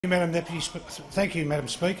Thank you, Madam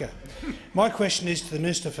Speaker. My question is to the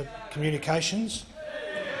Minister for Communications.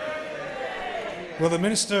 Will the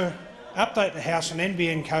Minister update the House on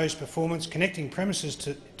NBN Co's performance connecting premises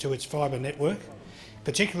to its fibre network,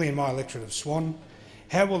 particularly in my electorate of Swan?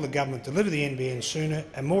 How will the government deliver the NBN sooner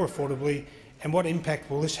and more affordably, and what impact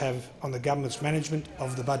will this have on the government's management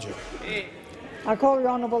of the budget? I call the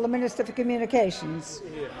Honourable the Minister for Communications.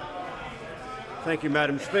 Thank you,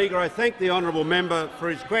 Madam Speaker. I thank the honourable member for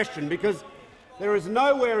his question because there is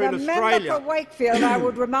nowhere in Australia— The member for Wakefield, I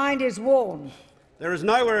would remind, is warned. There is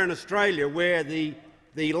nowhere in Australia where the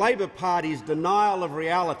Labor Party's denial of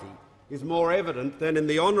reality is more evident than in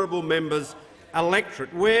the honourable member's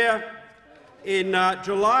electorate, where in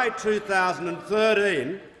July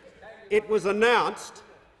 2013 it was announced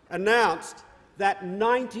that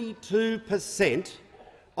 92%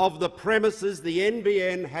 of the premises the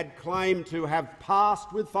NBN had claimed to have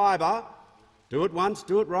passed with fibre — do it once,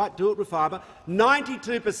 do it right, do it with fibre —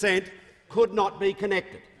 92% could not be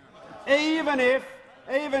connected. Even if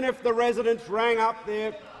the residents rang up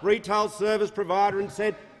their retail service provider and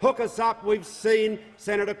said, "Hook us up, we've seen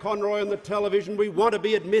Senator Conroy on the television, we want to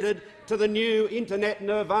be admitted to the new internet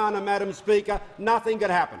nirvana," Madam Speaker, nothing could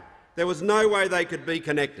happen. There was no way they could be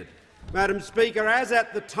connected. Madam Speaker, as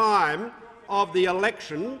at the time of the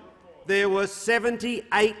election, there were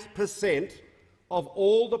 78% of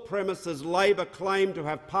all the premises Labor claimed to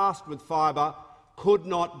have passed with fibre could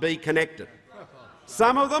not be connected.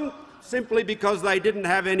 Some of them simply because they didn't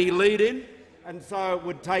have any lead-in, and so it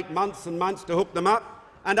would take months and months to hook them up,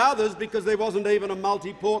 and others because there wasn't even a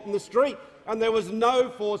multi-port in the street, and there was no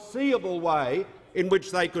foreseeable way in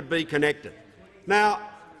which they could be connected. Now,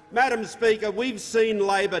 Madam Speaker, we've seen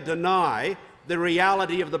Labor deny the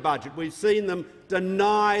reality of the budget. We've seen them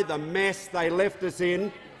deny the mess they left us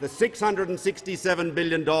in, the $667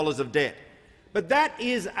 billion of debt. But that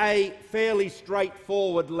is a fairly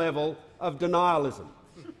straightforward level of denialism.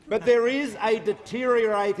 But there is a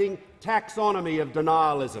deteriorating taxonomy of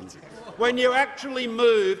denialism. When you actually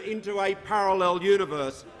move into a parallel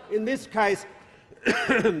universe, in this case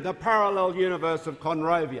the parallel universe of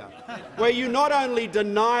Conrovia, where you not only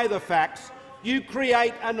deny the facts, you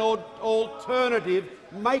create an alternative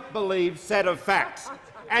make-believe set of facts,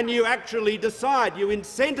 and you actually decide, you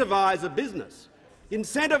incentivise a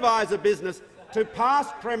business to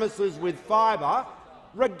pass premises with fibre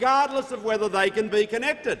regardless of whether they can be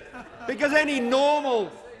connected, because any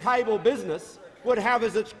normal cable business would have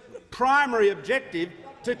as its primary objective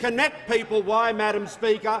to connect people. Why, Madam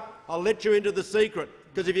Speaker? I'll let you into the secret,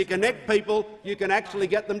 because if you connect people, you can actually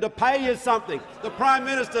get them to pay you something. The Prime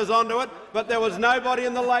Minister's onto it, but there was nobody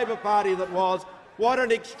in the Labor Party that was. What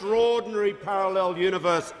an extraordinary parallel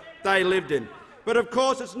universe they lived in. But of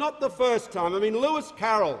course it's not the first time. I mean, Lewis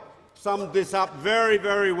Carroll summed this up very,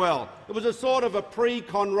 very well. It was a sort of a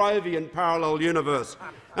pre-Conrovian parallel universe.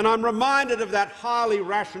 And I'm reminded of that highly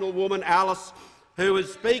rational woman, Alice, who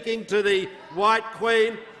was speaking to the White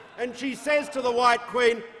Queen, and she says to the White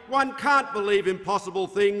Queen, "One can't believe impossible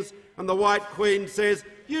things," and the White Queen says,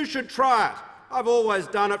 "You should try it. I've always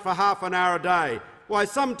done it for half an hour a day. Why,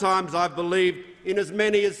 sometimes I've believed in as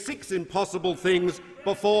many as 6 impossible things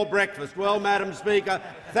before breakfast." Well, Madam Speaker,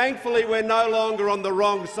 thankfully we're no longer on the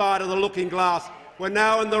wrong side of the looking glass. We're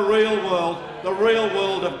now in the real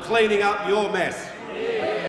world of cleaning up your mess.